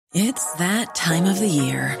It's that time of the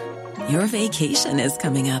year. Your vacation is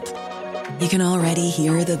coming up. You can already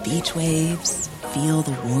hear the beach waves, feel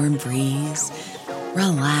the warm breeze,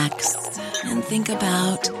 relax, and think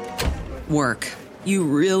about work. You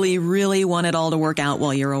really, really want it all to work out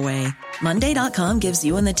while you're away. Monday.com gives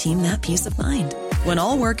you and the team that peace of mind. When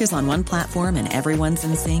all work is on one platform and everyone's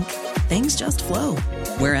in sync, things just flow.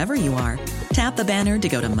 Wherever you are, tap the banner to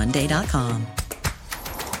go to Monday.com.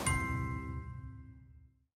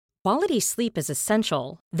 Quality sleep is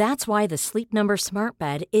essential. That's why the Sleep Number Smart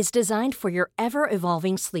Bed is designed for your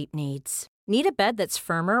ever-evolving sleep needs. Need a bed that's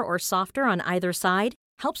firmer or softer on either side?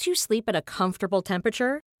 Helps you sleep at a comfortable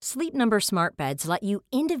temperature? Sleep Number Smart Beds let you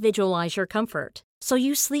individualize your comfort, so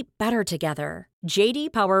you sleep better together.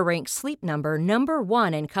 J.D. Power ranks Sleep Number number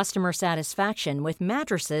 1 in customer satisfaction with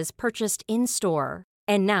mattresses purchased in-store.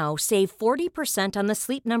 And now, save 40% on the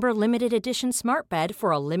Sleep Number Limited Edition Smart Bed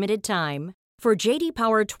for a limited time. For J.D.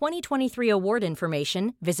 Power 2023 award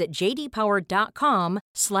information, visit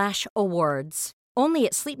jdpower.com/awards. Only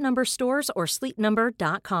at Sleep Number stores or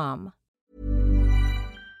sleepnumber.com.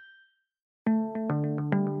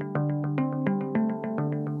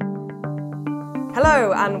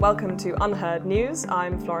 Hello and welcome to Unheard News.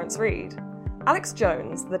 I'm Florence Reed. Alex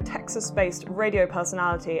Jones, the Texas-based radio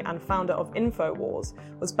personality and founder of InfoWars,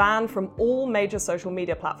 was banned from all major social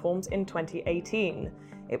media platforms in 2018.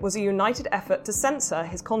 It was a united effort to censor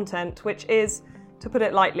his content, which is, to put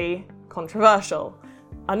it lightly, controversial.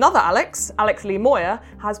 Another Alex Lee Moyer,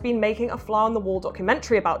 has been making a fly-on-the-wall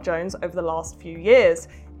documentary about Jones over the last few years.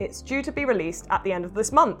 It's due to be released at the end of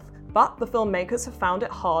this month, but the filmmakers have found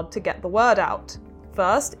it hard to get the word out.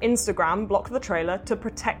 First, Instagram blocked the trailer to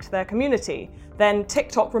protect their community. Then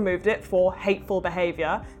TikTok removed it for hateful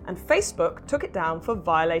behaviour, and Facebook took it down for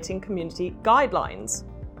violating community guidelines.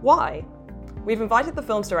 Why? We've invited the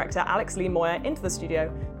film's director, Alex Lee Moyer, into the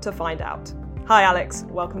studio to find out. Hi, Alex.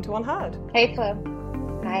 Welcome to Unheard. Hey, Flo.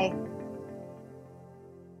 Hi.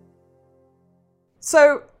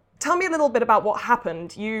 So, tell me a little bit about what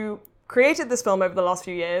happened. You created this film over the last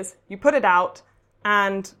few years, you put it out,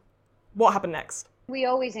 and what happened next? We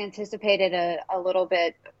always anticipated a little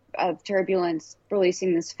bit of turbulence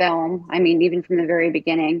releasing this film. I mean, even from the very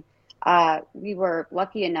beginning. We were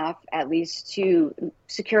lucky enough, at least, to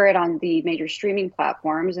secure it on the major streaming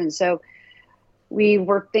platforms. And so we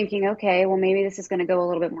were thinking, okay, well, maybe this is going to go a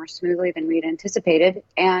little bit more smoothly than we'd anticipated.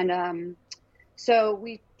 And so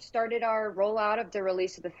we started our rollout of the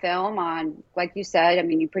release of the film on, like you said, I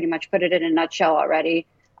mean, you pretty much put it in a nutshell already.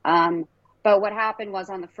 But what happened was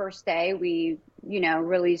on the first day, we,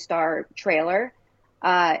 released our trailer,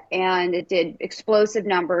 and it did explosive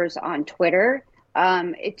numbers on Twitter.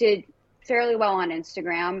 It did fairly well on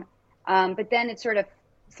Instagram, but then it sort of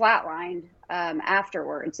flatlined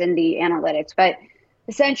afterwards in the analytics. But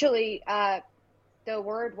essentially, the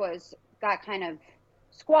word got kind of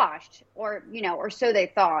squashed, or so they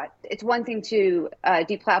thought. It's one thing to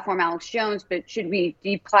deplatform Alex Jones, but should we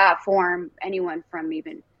deplatform anyone from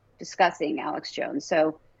even discussing Alex Jones?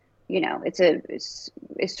 So,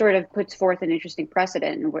 it sort of puts forth an interesting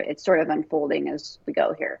precedent, and it's sort of unfolding as we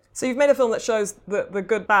go here. So you've made a film that shows the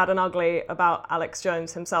good, bad, and ugly about Alex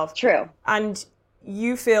Jones himself. True. And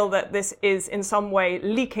you feel that this is in some way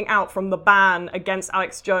leaking out from the ban against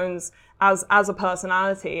Alex Jones as a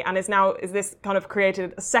personality, and is this kind of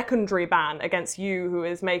created a secondary ban against you, who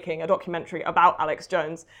is making a documentary about Alex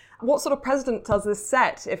Jones? What sort of precedent does this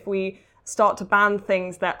set if we start to ban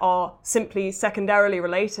things that are simply secondarily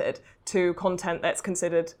related to content that's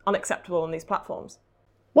considered unacceptable on these platforms?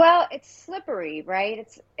 Well, it's slippery, right?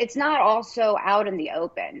 It's not also out in the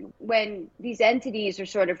open. When these entities are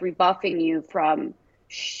sort of rebuffing you from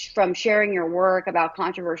sharing your work about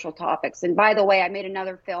controversial topics. And by the way, I made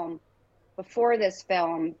another film before this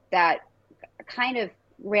film that kind of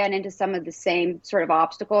ran into some of the same sort of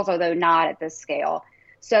obstacles, although not at this scale.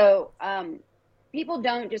 So, people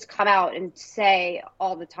don't just come out and say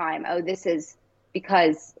all the time, oh, this is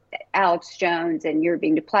because Alex Jones and you're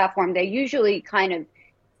being deplatformed. They usually kind of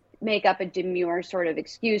make up a demure sort of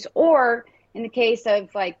excuse. Or in the case of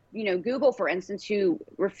Google, for instance, who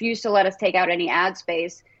refused to let us take out any ad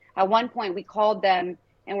space. At one point we called them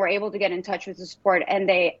and were able to get in touch with the support, and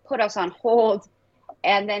they put us on hold,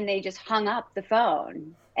 and then they just hung up the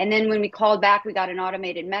phone. And then when we called back, we got an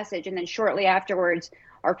automated message. And then shortly afterwards,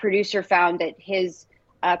 our producer found that his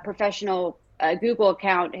professional Google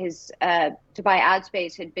account, his to buy ad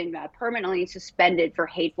space, had been permanently suspended for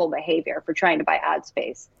hateful behavior, for trying to buy ad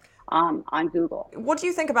space on Google. What do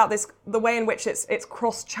you think about this, the way in which it's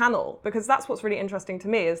cross-channel? Because that's what's really interesting to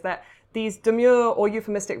me, is that these demure or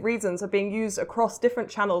euphemistic reasons are being used across different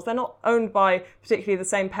channels. They're not owned by particularly the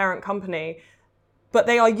same parent company, but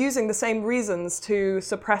they are using the same reasons to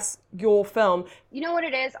suppress your film. You know what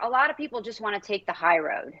it is? A lot of people just want to take the high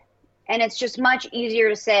road. And it's just much easier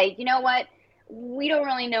to say, you know what? We don't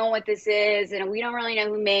really know what this is, and we don't really know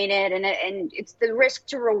who made it. And it's the risk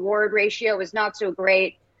to reward ratio is not so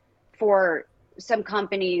great for some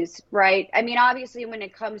companies, right? I mean, obviously, when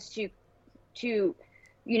it comes to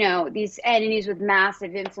these entities with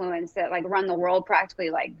massive influence that like run the world practically,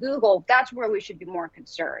 like Google, that's where we should be more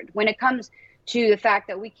concerned. When it comes to the fact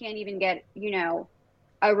that we can't even get,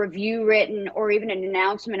 a review written or even an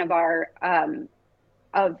announcement of our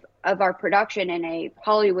of our production in a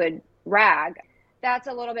Hollywood rag, that's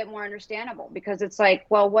a little bit more understandable, because it's like,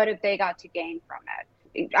 well, what if they got to gain from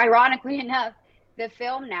it? Ironically enough, the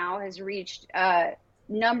film now has reached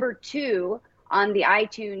number 2 on the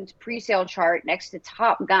iTunes pre-sale chart next to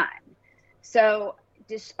Top Gun. So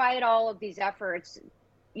despite all of these efforts,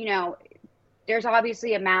 there's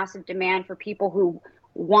obviously a massive demand for people who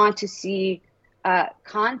want to see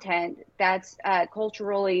content that's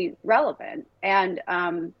culturally relevant and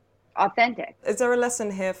authentic. Is there a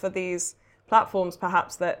lesson here for these platforms,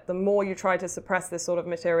 perhaps, that the more you try to suppress this sort of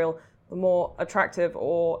material, the more attractive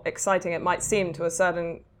or exciting it might seem to a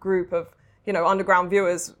certain group of, underground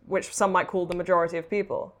viewers, which some might call the majority of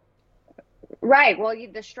people? Right. Well,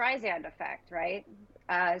 the Streisand effect, right,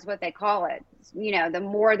 is what they call it. The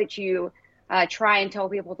more that you try and tell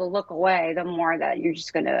people to look away, the more that you're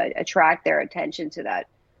just going to attract their attention to that.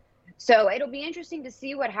 So it'll be interesting to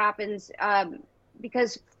see what happens,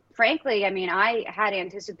 because, frankly, I mean, I had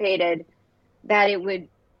anticipated that it would,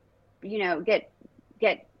 get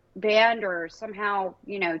banned or somehow,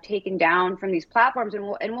 taken down from these platforms, and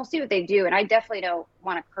we'll see what they do. And I definitely don't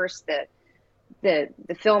want to curse the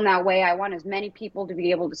film that way. I want as many people to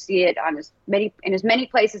be able to see it in as many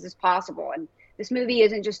places as possible. And this movie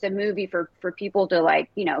isn't just a movie for people to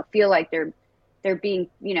feel like they're being,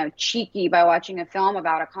 cheeky by watching a film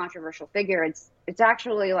about a controversial figure. It's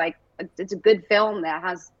actually it's a good film that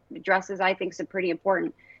addresses, I think, some pretty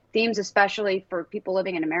important themes, especially for people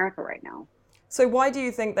living in America right now. So why do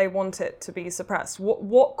you think they want it to be suppressed?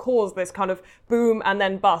 What caused this kind of boom and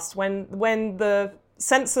then bust when the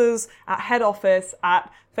censors at head office at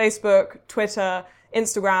Facebook, Twitter,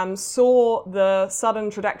 Instagram saw the sudden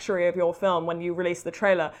trajectory of your film when you released the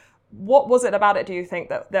trailer? What was it about it, do you think,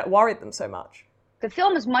 that worried them so much? The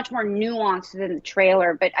film is much more nuanced than the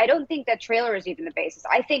trailer, but I don't think that trailer is even the basis.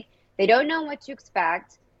 I think they don't know what to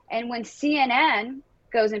expect. And when CNN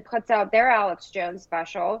goes and puts out their Alex Jones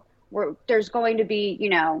special, where there's going to be,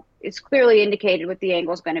 it's clearly indicated what the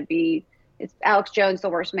angle is going to be. It's Alex Jones, the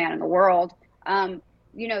worst man in the world.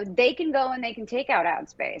 They can go and they can take out ad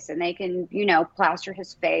space, and they can, plaster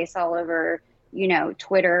his face all over,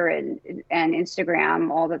 Twitter and Instagram,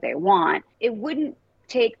 all that they want. It wouldn't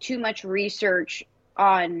take too much research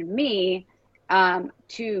on me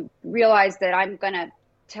to realize that I'm going to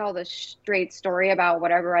tell the straight story about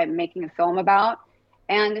whatever I'm making a film about.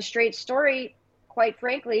 And the straight story, quite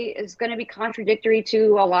frankly, is going to be contradictory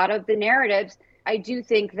to a lot of the narratives. I do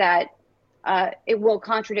think that it will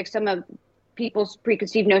contradict some of people's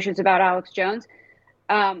preconceived notions about Alex Jones.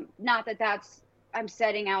 Not that I'm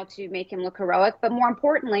setting out to make him look heroic, but more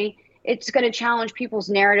importantly, it's going to challenge people's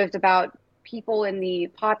narratives about people in the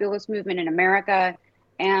populist movement in America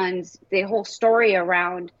and the whole story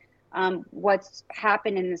around what's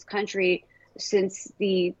happened in this country since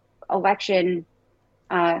the election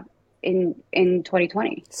in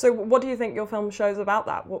 2020. So what do you think your film shows about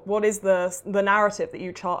that? What is the narrative that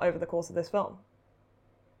you chart over the course of this film?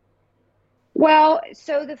 Well,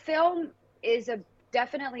 so the film is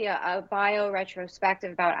definitely a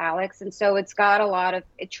bio-retrospective about Alex. And so it's got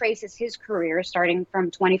it traces his career starting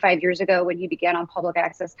from 25 years ago when he began on public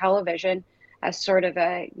access television as sort of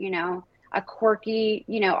a quirky,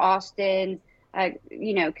 Austin,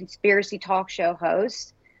 conspiracy talk show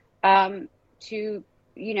host, to,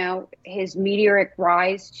 his meteoric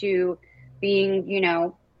rise to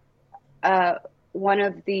being, one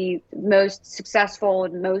of the most successful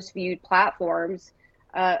and most viewed platforms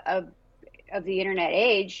of the internet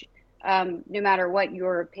age. No matter what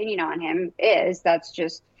your opinion on him is, that's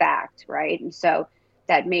just fact, right? And so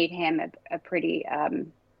that made him a pretty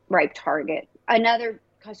ripe target. Another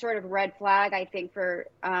sort of red flag, I think, for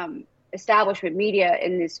establishment media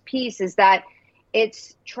in this piece is that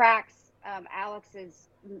it tracks Alex's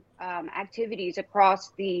activities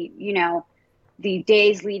across the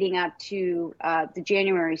days leading up to the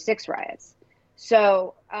January 6th riots.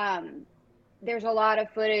 So there's a lot of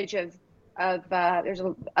footage of and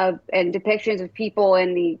depictions of people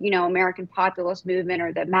in the, American populist movement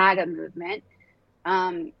or the MAGA movement,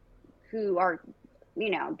 who are,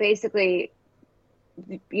 basically,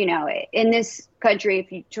 in this country,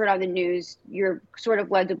 if you turn on the news, you're sort of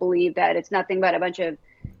led to believe that it's nothing but a bunch of,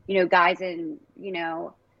 guys in,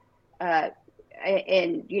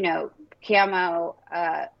 camo,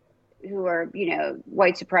 who are,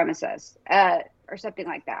 white supremacists, or something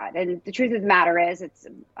like that. And the truth of the matter is, it's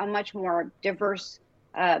a much more diverse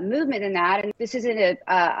movement than that. And this isn't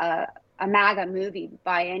a MAGA movie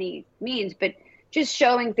by any means, but just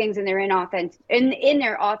showing things in their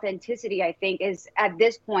their authenticity, I think, is at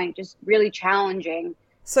this point just really challenging.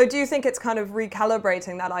 So do you think it's kind of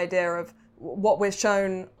recalibrating that idea of what we're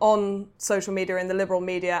shown on social media, in the liberal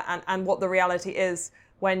media, and what the reality is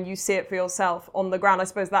when you see it for yourself on the ground? I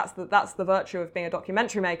suppose that's the virtue of being a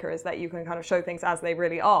documentary maker, is that you can kind of show things as they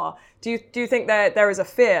really are. Do you think there is a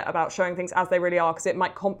fear about showing things as they really are, because it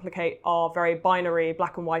might complicate our very binary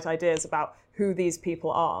black and white ideas about who these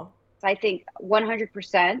people are? I think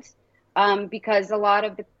 100%, because a lot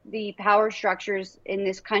of the power structures in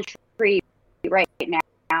this country right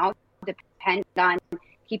now depend on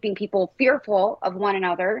keeping people fearful of one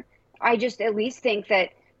another. I just at least think that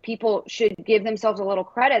people should give themselves a little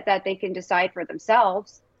credit that they can decide for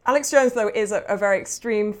themselves. Alex Jones, though, is a very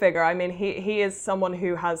extreme figure. I mean, he is someone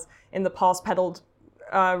who has in the past peddled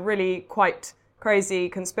really quite crazy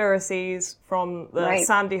conspiracies, from the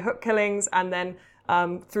Sandy Hook killings, and then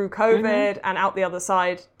through COVID and out the other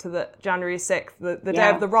side to the January 6th, the day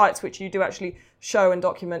of the riots, which you do actually show and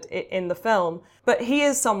document in the film. But he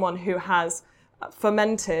is someone who has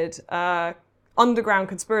fomented underground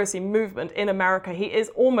conspiracy movement in America. He is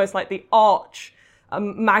almost like the arch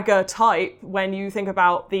MAGA type when you think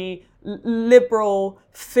about the liberal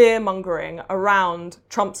fear-mongering around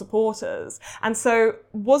Trump supporters. And so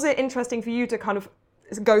was it interesting for you to kind of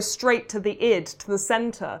go straight to the id, to the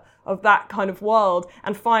center of that kind of world,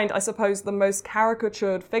 and find, I suppose, the most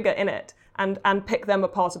caricatured figure in it, and pick them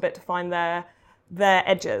apart a bit to find their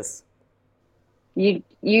edges? You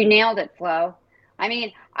nailed it, Flo. I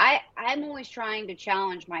mean, I'm always trying to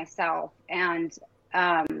challenge myself, and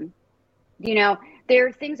there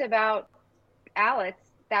are things about Alex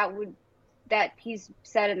that he's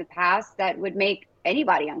said in the past that would make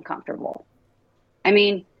anybody uncomfortable. I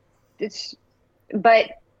mean,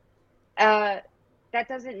 but that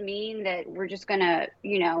doesn't mean that we're just gonna,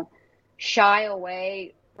 shy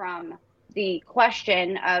away from the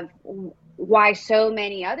question of why so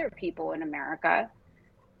many other people in America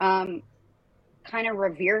kind of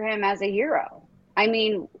revere him as a hero. I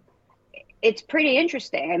mean, it's pretty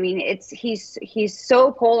interesting. I mean, he's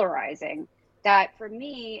so polarizing that for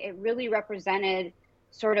me, it really represented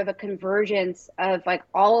sort of a convergence of like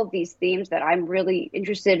all of these themes that I'm really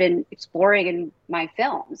interested in exploring in my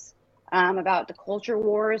films, about the culture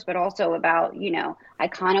wars, but also about,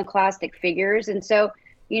 iconoclastic figures. And so,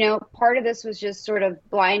 part of this was just sort of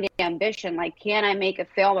blind ambition. Like, can I make a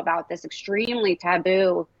film about this extremely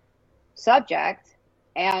taboo subject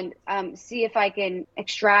and see if I can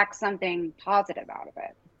extract something positive out of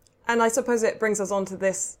it? And I suppose it brings us on to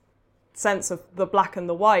this sense of the black and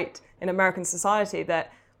the white in American society,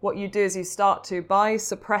 that what you do is you start to, by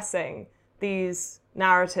suppressing these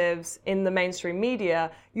narratives in the mainstream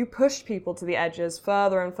media, you push people to the edges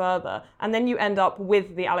further and further, and then you end up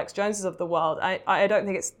with the Alex Joneses of the world. I don't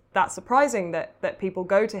think it's that surprising that people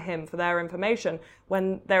go to him for their information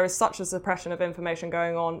when there is such a suppression of information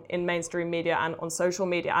going on in mainstream media and on social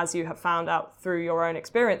media, as you have found out through your own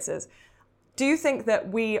experiences. Do you think that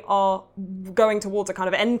we are going towards a kind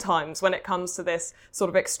of end times when it comes to this sort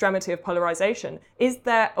of extremity of polarization? Is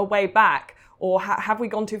there a way back, or have we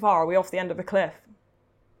gone too far? Are we off the end of a cliff?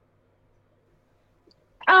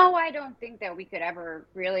 Oh, I don't think that we could ever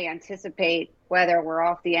really anticipate whether we're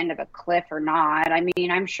off the end of a cliff or not. I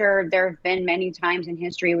mean, I'm sure there have been many times in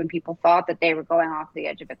history when people thought that they were going off the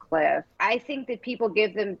edge of a cliff. I think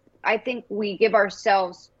that I think we give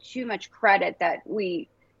ourselves too much credit that we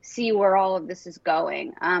see where all of this is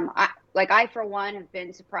going. I, for one, have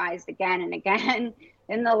been surprised again and again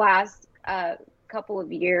in the last couple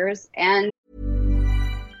of years. And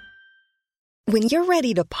when you're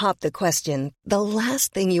ready to pop the question, the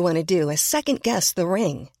last thing you want to do is second-guess the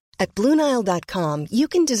ring. At BlueNile.com, you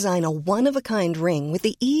can design a one-of-a-kind ring with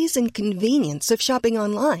the ease and convenience of shopping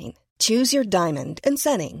online. Choose your diamond and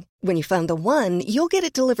setting. When you find the one, you'll get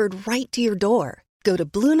it delivered right to your door. Go to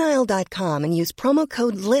BlueNile.com and use promo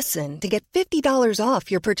code LISTEN to get $50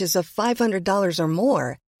 off your purchase of $500 or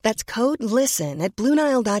more. That's code LISTEN at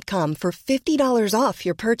BlueNile.com for $50 off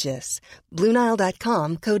your purchase.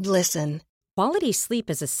 BlueNile.com, code LISTEN. Quality sleep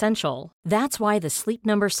is essential. That's why the Sleep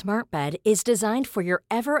Number Smart Bed is designed for your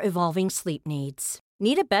ever-evolving sleep needs.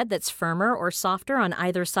 Need a bed that's firmer or softer on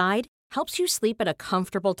either side? Helps you sleep at a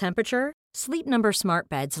comfortable temperature? Sleep Number Smart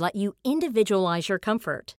Beds let you individualize your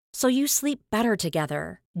comfort, so you sleep better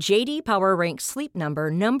together. J.D. Power ranks Sleep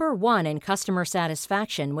Number number 1 in customer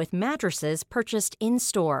satisfaction with mattresses purchased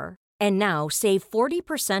in-store. And now, save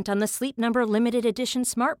 40% on the Sleep Number Limited Edition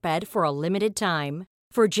Smart Bed for a limited time.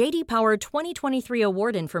 For J.D. Power 2023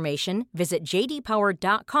 award information, visit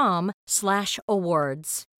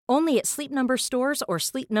jdpower.com/awards. Only at Sleep Number stores or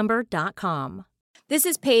sleepnumber.com. This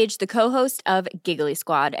is Paige, the co-host of Giggly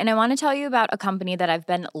Squad, and I want to tell you about a company that I've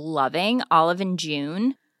been loving, Olive &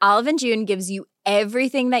 June. Olive & June gives you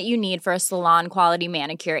everything that you need for a salon-quality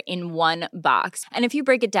manicure in one box. And if you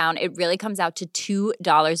break it down, it really comes out to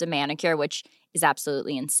 $2 a manicure, which is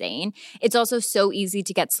absolutely insane. It's also so easy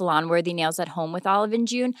to get salon-worthy nails at home with Olive &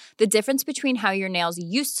 June. The difference between how your nails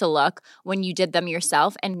used to look when you did them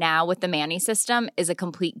yourself and now with the Mani system is a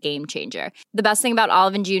complete game changer. The best thing about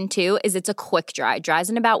Olive & June, too, is it's a quick dry. Dries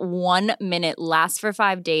in about 1 minute, lasts for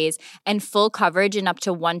 5 days, and full coverage in up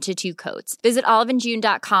to 1 to 2 coats. Visit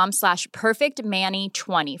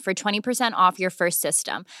oliveandjune.com/perfectmani20 for 20% off your first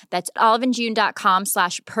system. That's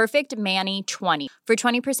oliveandjune.com/perfectmani20 for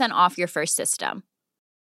 20% off your first system.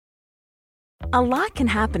 A lot can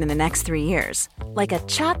happen in the next 3 years. Like a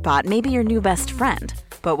chatbot may be your new best friend.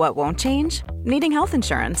 But what won't change? Needing health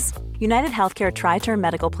insurance. United Healthcare Tri-Term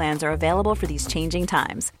Medical Plans are available for these changing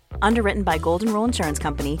times. Underwritten by Golden Rule Insurance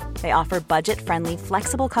Company, they offer budget-friendly,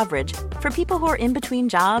 flexible coverage for people who are in between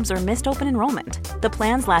jobs or missed open enrollment. The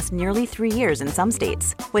plans last nearly 3 years in some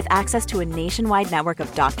states, with access to a nationwide network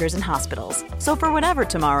of doctors and hospitals. So for whatever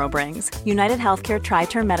tomorrow brings, United Healthcare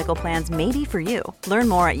Tri-Term Medical Plans may be for you. Learn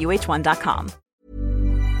more at uh1.com.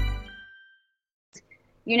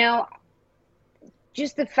 You know,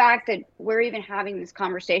 just the fact that we're even having this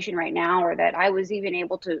conversation right now, or that I was even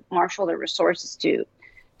able to marshal the resources to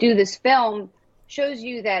do this film, shows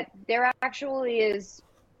you that there actually is,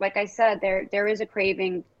 like I said, there is a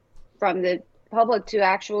craving from the public to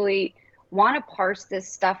actually want to parse this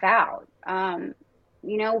stuff out. You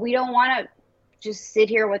know, we don't want to just sit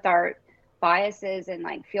here with our biases and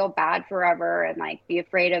like feel bad forever and like be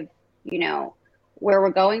afraid of, you know, where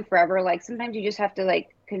we're going forever. Like sometimes you just have to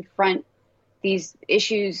like confront these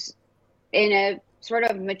issues in a sort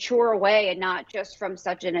of mature way and not just from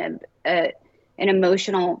such an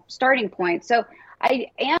emotional starting point. So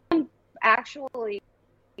I am actually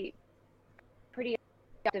pretty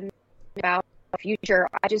optimistic about the future.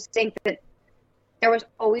 I just think that there was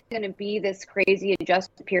always going to be this crazy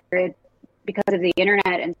adjustment period because of the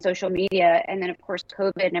internet and social media, and then of course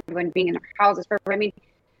COVID and everyone being in their houses forever. I mean,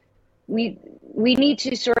 we need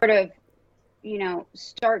to sort of, you know,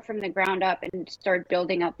 start from the ground up and start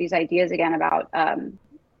building up these ideas again about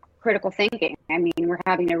critical thinking. I mean, we're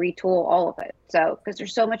having to retool all of it. So, because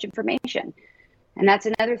there's so much information. And that's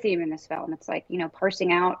another theme in this film. It's like, you know,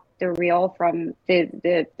 parsing out the real from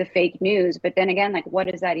the fake news. But then again, like, what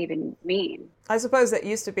does that even mean? I suppose it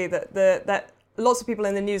used to be that lots of people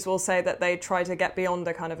in the news will say that they try to get beyond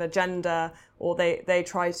a kind of agenda, or they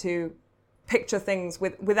try to picture things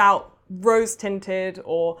without rose-tinted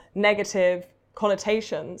or negative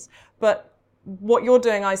connotations. But what you're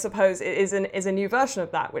doing, I suppose, is a new version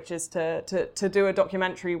of that, which is to do a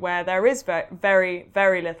documentary where there is very,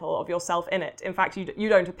 very little of yourself in it. In fact, you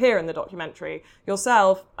don't appear in the documentary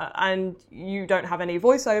yourself, and you don't have any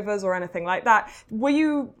voiceovers or anything like that. Were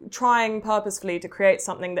you trying purposefully to create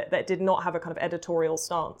something that did not have a kind of editorial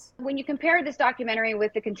stance? When you compare this documentary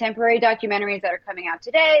with the contemporary documentaries that are coming out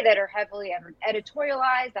today, that are heavily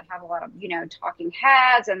editorialized, that have a lot of, you know, talking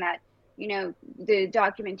heads, and that, you know, the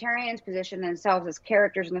documentarians position themselves as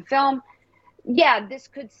characters in the film. Yeah, this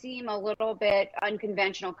could seem a little bit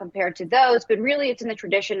unconventional compared to those, but really it's in the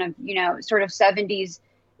tradition of, you know, sort of 70s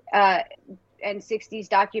and 60s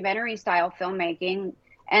documentary style filmmaking.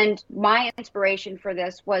 And my inspiration for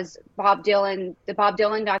this was the Bob Dylan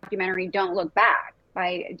documentary, Don't Look Back,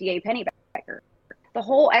 by D.A. Pennebaker. The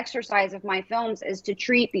whole exercise of my films is to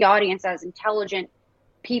treat the audience as intelligent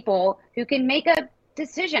people who can make a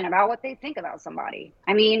decision about what they think about somebody.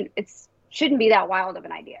 I mean, it shouldn't be that wild of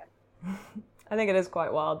an idea. I think it is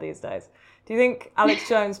quite wild these days. Do you think Alex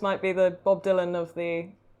Jones might be the Bob Dylan of the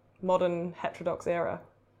modern heterodox era?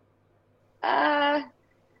 I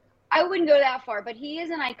wouldn't go that far, but he is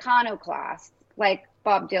an iconoclast like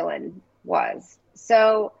Bob Dylan was.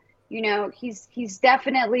 So, you know, he's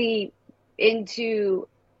definitely into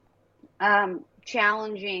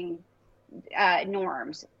challenging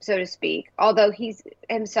norms, so to speak. Although he's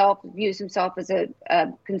himself views himself as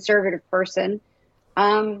a conservative person,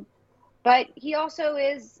 but he also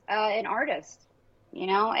is an artist, you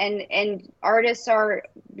know, and artists are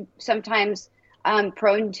sometimes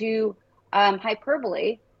prone to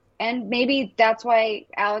hyperbole, and maybe that's why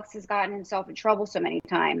Alex has gotten himself in trouble so many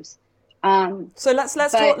times. So let's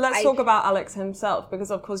talk about Alex himself,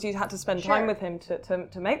 because of course you had to spend time with him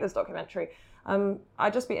to make this documentary.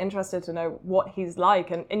 I'd just be interested to know what he's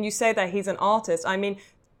like, and you say that he's an artist. I mean,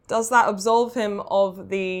 does that absolve him of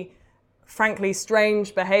the frankly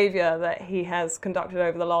strange behavior that he has conducted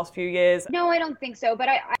over the last few years? No, I don't think so. But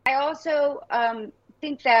I also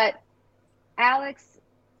think that Alex,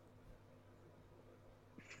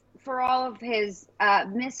 for all of his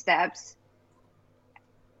missteps,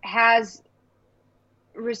 has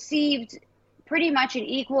received pretty much an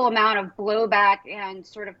equal amount of blowback and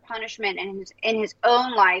sort of punishment in his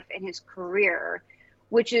own life and his career,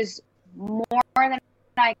 which is more than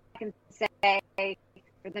I can say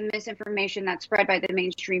for the misinformation that's spread by the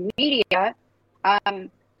mainstream media,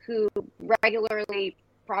 who regularly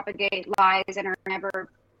propagate lies and are never,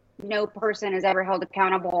 no person is ever held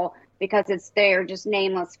accountable because they're just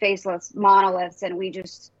nameless, faceless monoliths, and we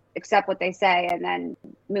just accept what they say and then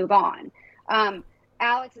move on.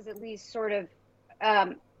 Alex is at least sort of,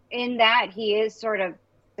 in that he is sort of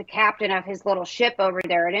the captain of his little ship over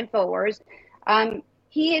there at InfoWars.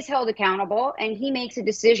 He is held accountable, and he makes a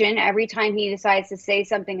decision every time he decides to say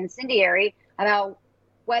something incendiary about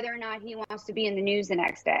whether or not he wants to be in the news the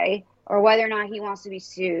next day, or whether or not he wants to be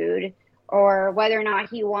sued, or whether or not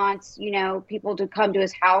he wants, you know, people to come to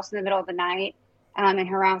his house in the middle of the night and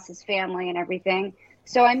harass his family and everything.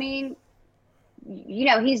 So, I mean, you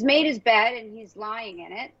know, he's made his bed and he's lying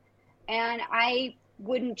in it. And I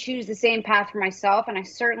wouldn't choose the same path for myself. And I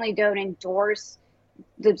certainly don't endorse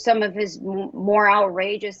some of his more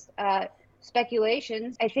outrageous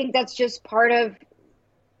speculations. I think that's just part of,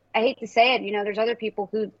 I hate to say it, you know, there's other people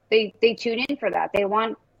who they tune in for that. They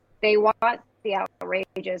want the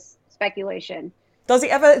outrageous speculation. Does he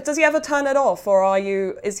ever turn it off, or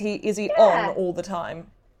is he on all the time?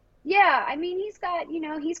 Yeah, I mean, he's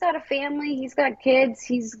got a family, he's got kids,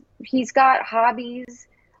 he's got hobbies.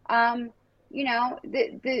 You know,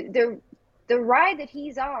 the ride that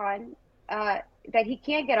he's on, that he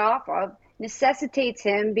can't get off of, necessitates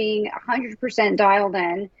him being 100% dialed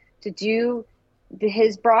in to do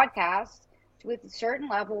his broadcast with a certain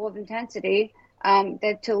level of intensity,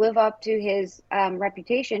 that to live up to his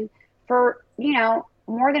reputation for, you know,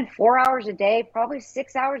 more than 4 hours a day, probably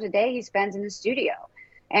 6 hours a day he spends in the studio.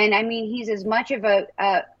 And I mean, he's as much of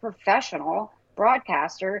a professional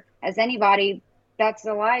broadcaster as anybody that's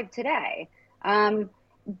alive today.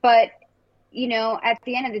 But, you know, at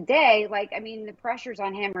the end of the day, like, I mean, the pressures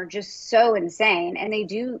on him are just so insane, and they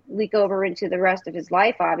do leak over into the rest of his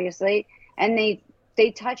life, obviously. And they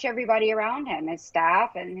touch everybody around him, his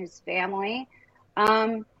staff and his family.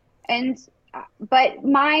 But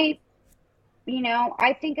you know,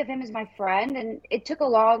 I think of him as my friend, and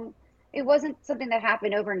it wasn't something that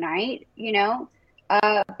happened overnight, you know,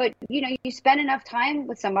 but, you know, you spend enough time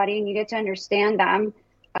with somebody and you get to understand them.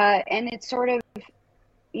 And it's sort of,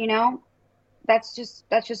 you know, that's just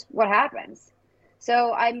what happens.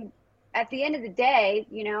 So at the end of the day,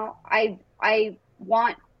 you know, I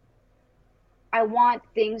want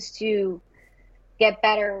things to get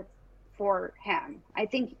better for him. I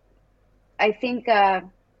think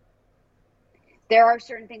there are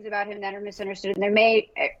certain things about him that are misunderstood, and there may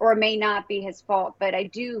or may not be his fault, but I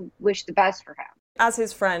do wish the best for him. As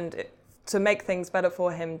his friend, to make things better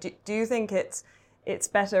for him, do you think it's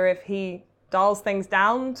better if he dials things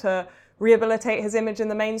down to rehabilitate his image in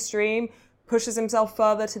the mainstream, pushes himself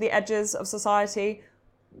further to the edges of society?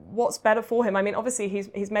 What's better for him? I mean, obviously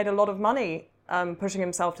he's made a lot of money pushing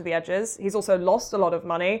himself to the edges. He's also lost a lot of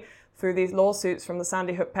money through these lawsuits from the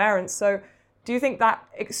Sandy Hook parents. So do you think that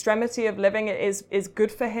extremity of living is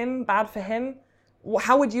good for him, bad for him?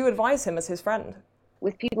 How would you advise him as his friend?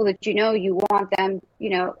 With people that you know, you want them, you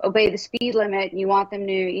know, obey the speed limit, and you want them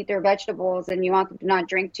to eat their vegetables, and you want them to not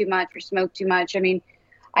drink too much or smoke too much. I mean,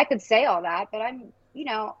 I could say all that, but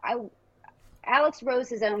Alex rows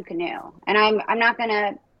his own canoe, and I'm not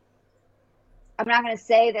gonna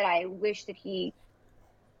say that I wish that he.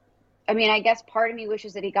 I mean, I guess part of me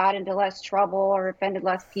wishes that he got into less trouble or offended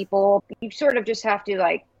less people. You sort of just have to,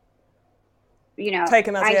 like, you know, take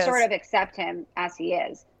him as he is. Sort of accept him as he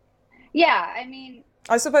is. Yeah, I mean,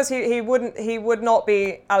 I suppose he would not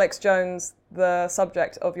be Alex Jones, the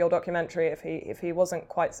subject of your documentary, if he wasn't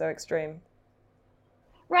quite so extreme.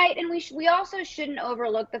 Right, and we also shouldn't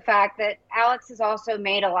overlook the fact that Alex has also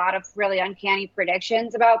made a lot of really uncanny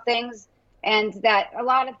predictions about things, and that a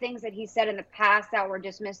lot of things that he said in the past that were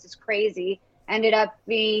dismissed as crazy ended up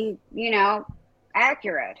being,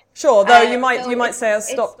 accurate. Sure, though you might say a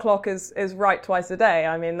stop clock is right twice a day.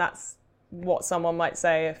 I mean, that's what someone might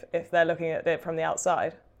say if they're looking at it from the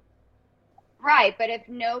outside. Right, but if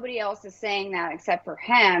nobody else is saying that except for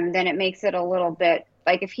him, then it makes it a little bit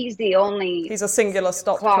like if he's a singular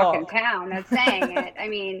stop clock in town that's saying it. I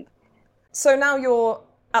mean, so now you're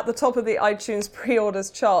at the top of the iTunes pre-orders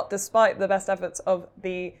chart, despite the best efforts of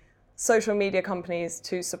the social media companies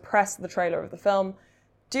to suppress the trailer of the film.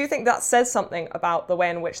 Do you think that says something about the way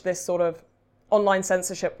in which this sort of online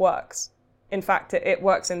censorship works? In fact, it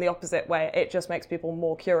works in the opposite way. It just makes people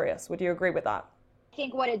more curious. Would you agree with that? I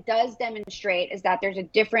think what it does demonstrate is that there's a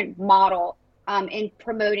different model in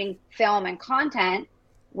promoting film and content,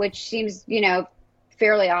 which seems,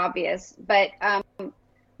 fairly obvious. But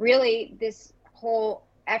really, this whole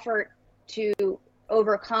effort to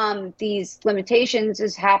overcome these limitations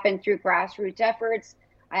has happened through grassroots efforts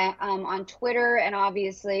on Twitter, and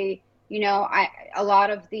obviously, a lot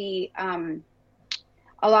of the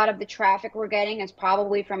traffic we're getting is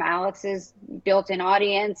probably from Alex's built-in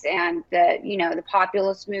audience and the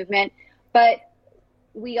populist movement. But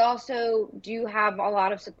we also do have a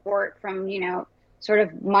lot of support from, sort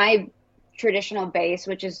of my traditional base,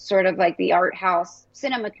 which is sort of like the art house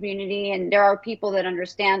cinema community. And there are people that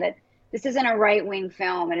understand that this isn't a right-wing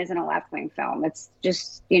film. It isn't a left-wing film. It's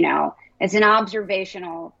just, it's an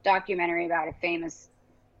observational documentary about a famous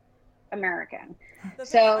American.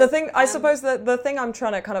 The thing, I suppose the thing I'm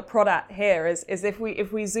trying to kind of prod at here is if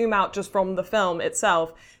we zoom out just from the film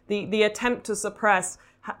itself, the attempt to suppress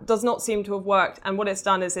does not seem to have worked. And what it's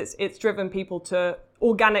done is it's driven people to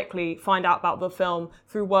organically find out about the film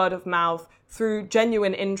through word of mouth, through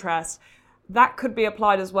genuine interest. That could be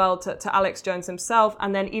applied as well to Alex Jones himself,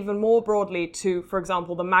 and then even more broadly to, for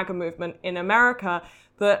example, the MAGA movement in America.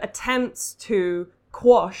 The attempts to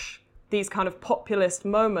quash these kind of populist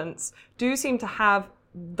moments do seem to have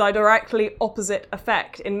the directly opposite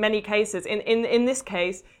effect in many cases. In this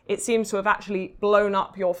case, it seems to have actually blown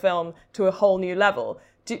up your film to a whole new level.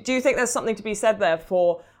 Do you think there's something to be said there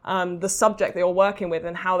for the subject that you're working with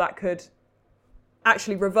and how that could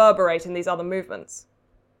actually reverberate in these other movements?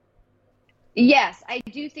 Yes, I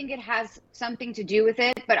do think it has something to do with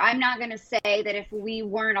it, but I'm not going to say that if we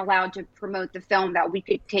weren't allowed to promote the film that we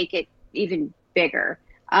could take it even bigger.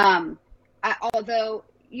 Although,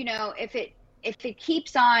 if it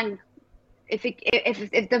keeps on,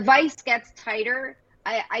 if the vice gets tighter,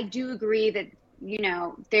 I do agree that,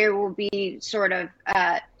 there will be sort of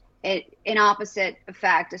an opposite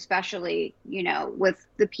effect, especially, with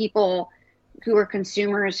the people who are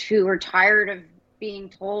consumers who are tired of being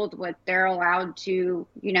told what they're allowed to,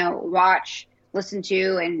 watch, listen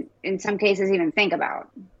to, and in some cases even think about.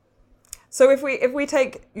 So if we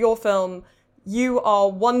take your film, you are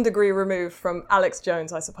 1 degree removed from Alex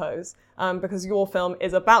Jones, I suppose, because your film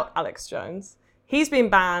is about Alex Jones. He's been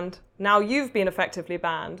banned. Now you've been effectively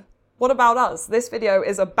banned. What about us? This video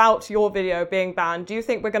is about your video being banned. Do you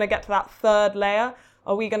think we're going to get to that third layer?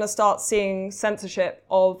 Are we going to start seeing censorship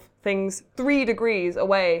of things 3 degrees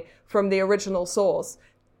away from the original source?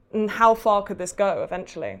 And how far could this go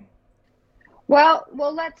eventually? Well,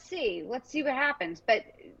 let's see. Let's see what happens. But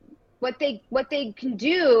what they can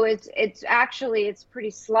do is it's pretty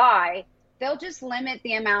sly. They'll just limit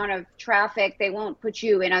the amount of traffic. They won't put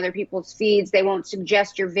you in other people's feeds. They won't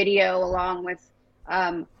suggest your video along with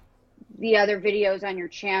the other videos on your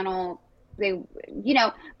channel.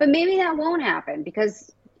 But maybe that won't happen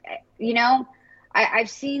because, I've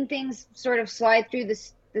seen things sort of slide through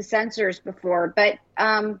the censors before, but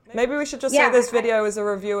maybe we should just say this video is a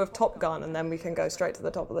review of Top Gun, and then we can go straight to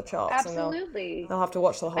the top of the charts. Absolutely, and they'll have to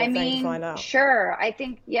watch the whole thing to find out. Sure, I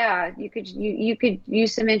think you could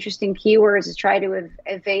use some interesting keywords to try to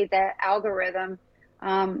evade that algorithm.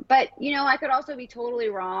 But I could also be totally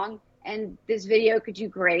wrong, and this video could do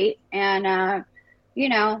great. And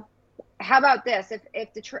how about this?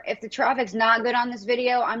 If the traffic's not good on this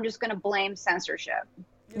video, I'm just going to blame censorship.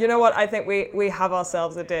 You know what? I think we have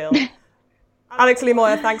ourselves a deal. Alex Lee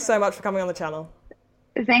Moyer, thanks so much for coming on the channel.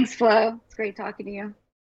 Thanks, Flo. It's great talking to you.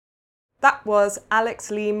 That was Alex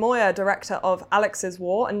Lee Moyer, director of Alex's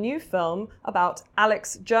War, a new film about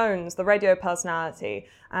Alex Jones, the radio personality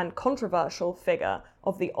and controversial figure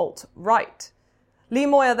of the alt-right. Lee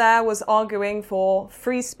Moyer there was arguing for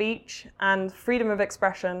free speech and freedom of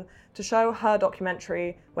expression to show her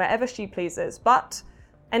documentary wherever she pleases, but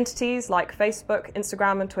entities like Facebook,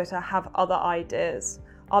 Instagram and Twitter have other ideas.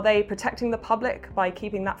 Are they protecting the public by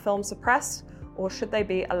keeping that film suppressed, or should they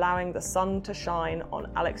be allowing the sun to shine on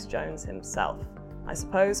Alex Jones himself? I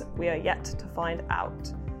suppose we are yet to find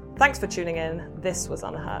out. Thanks for tuning in. This was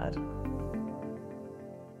Unheard.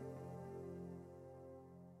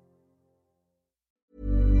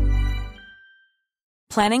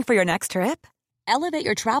 Planning for your next trip? Elevate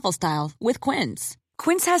your travel style with Quince.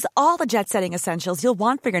 Quince has all the jet-setting essentials you'll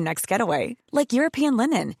want for your next getaway, like European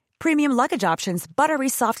linen, premium luggage options, buttery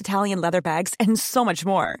soft Italian leather bags, and so much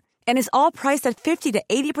more. And is all priced at 50 to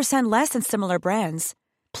 80% less than similar brands.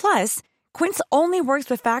 Plus, Quince only works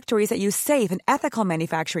with factories that use safe and ethical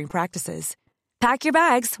manufacturing practices. Pack your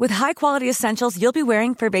bags with high-quality essentials you'll be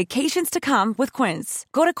wearing for vacations to come with Quince.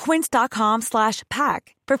 Go to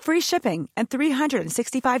quince.com/pack for free shipping and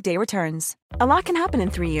 365-day returns. A lot can happen in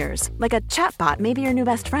 3 years, like a chatbot may be your new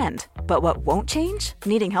best friend. But what won't change?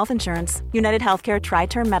 Needing health insurance. United Healthcare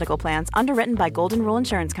Tri-Term Medical Plans, underwritten by Golden Rule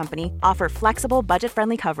Insurance Company, offer flexible,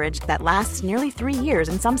 budget-friendly coverage that lasts nearly 3 years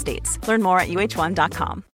in some states. Learn more at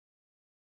uh1.com.